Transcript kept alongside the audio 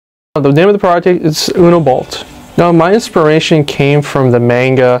The name of the project is Uno Bolt. Now, my inspiration came from the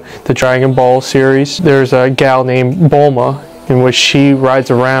manga, the Dragon Ball series. There's a gal named Bulma, in which she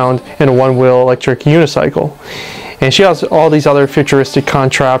rides around in a one-wheel electric unicycle. And she has all these other futuristic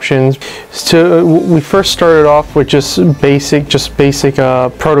contraptions. So we first started off with just basic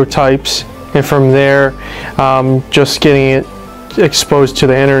prototypes, and from there, just getting it exposed to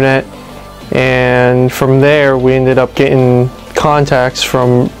the internet. And from there, we ended up getting contacts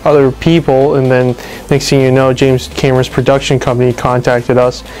from other people, and then next thing you know, James Cameron's production company contacted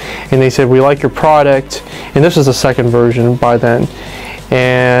us, and they said, "We like your product," and this was the second version by then,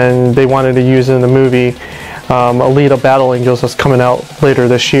 and they wanted to use it in the movie Alita Battle Angels that's coming out later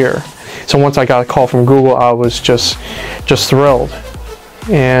this year. So once I got a call from Google, I was just thrilled.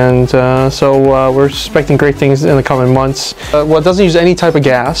 And so we're expecting great things in the coming months. Well, it doesn't use any type of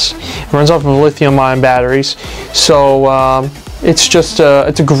gas. It runs off of lithium-ion batteries. So it's just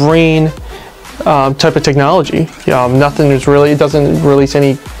it's a green type of technology. Nothing is really, it doesn't release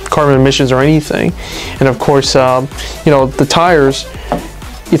any carbon emissions or anything. And of course, you know, the tires,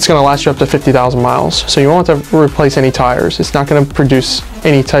 it's going to last you up to 50,000 miles. So you won't have to replace any tires. It's not going to produce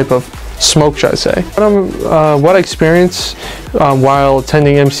any type of smoke, should I say. What I experienced while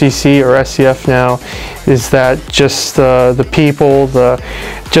attending MCC or SCF now is that just the people,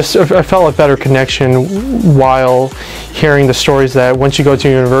 I felt a better connection while hearing the stories that once you go to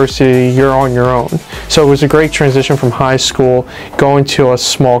university, you're on your own. So it was a great transition from high school, going to a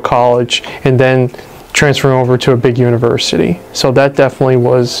small college, and then transferring over to a big university. So that definitely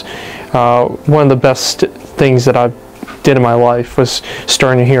was one of the best things that I did in my life, was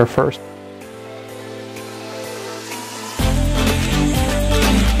starting here first.